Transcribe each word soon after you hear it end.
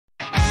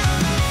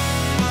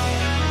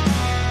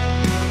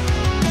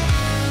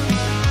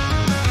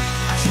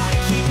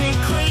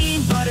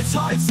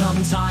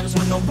Sometimes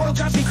when the world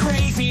drives me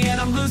crazy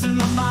and I'm losing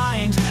my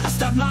mind, I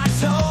stub my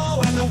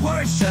toe and the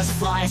words just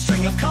fly. A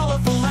string of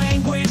colorful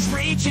language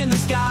reaching the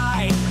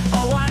sky.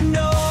 Oh, I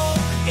know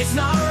it's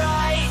not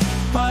right,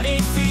 but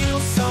it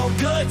feels so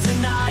good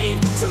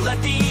tonight to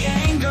let the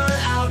anger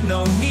out.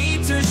 No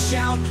need to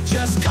shout,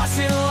 just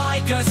cussing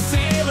like a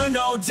sailor,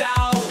 no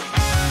doubt.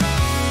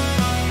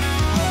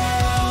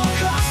 Oh,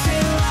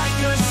 cussing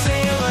like a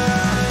sailor.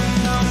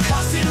 I'm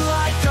cussing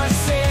like a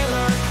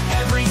sailor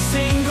every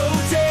single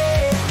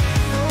day.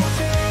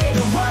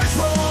 The words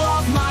roll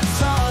off my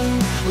tongue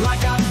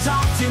like I'm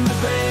docked in the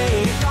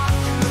bay.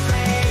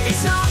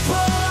 It's not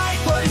polite,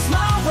 but it's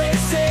my way to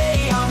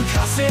say I'm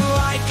cussing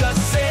like a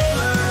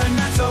sailor, and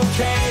that's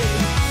okay.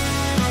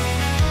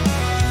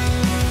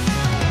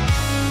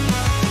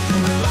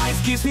 When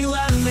life gives me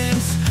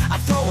lemons, I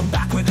throw them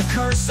back with a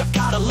curse. I've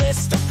got a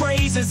list of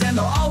phrases and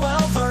they're all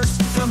well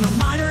versed, from the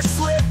minor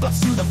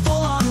slip-ups to the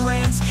full-on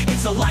rants.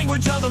 It's a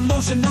language of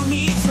emotion, no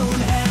need to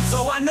enhance.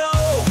 So I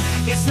know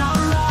it's not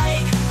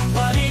right,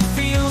 but it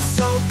feels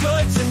so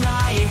good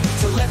tonight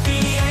to let the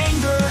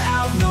anger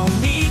out. No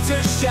need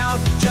to shout,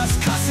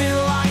 just cussing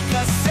like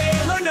a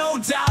sailor, no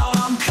doubt.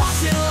 I'm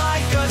cussing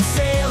like a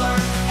sailor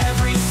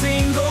every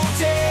single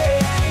day.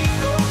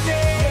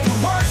 The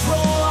words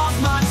roll off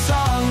my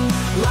tongue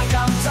like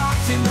I'm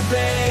docked in the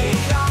bay.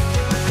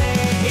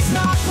 It's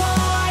not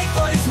polite,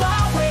 but it's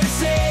my way to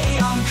say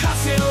I'm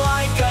cussing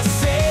like a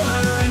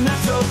sailor, and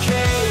that's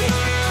okay.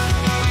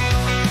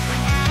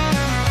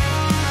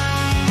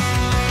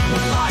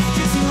 When life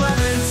gives me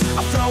lemons,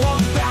 I throw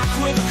them back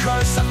with a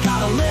curse. I've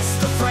got a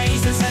list of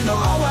phrases and they're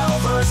all well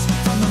versed,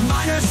 from the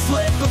minor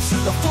slip-ups to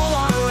the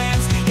full-on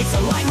rants. It's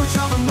a language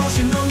of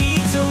emotion, no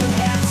need to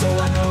enhance. So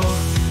I know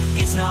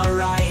it's not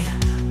right,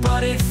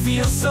 but it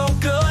feels so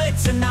good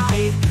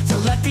tonight to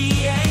let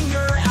the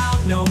anger out.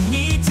 No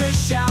need to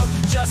shout,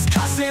 just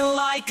cussing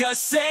like a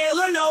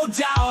sailor, no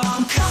doubt.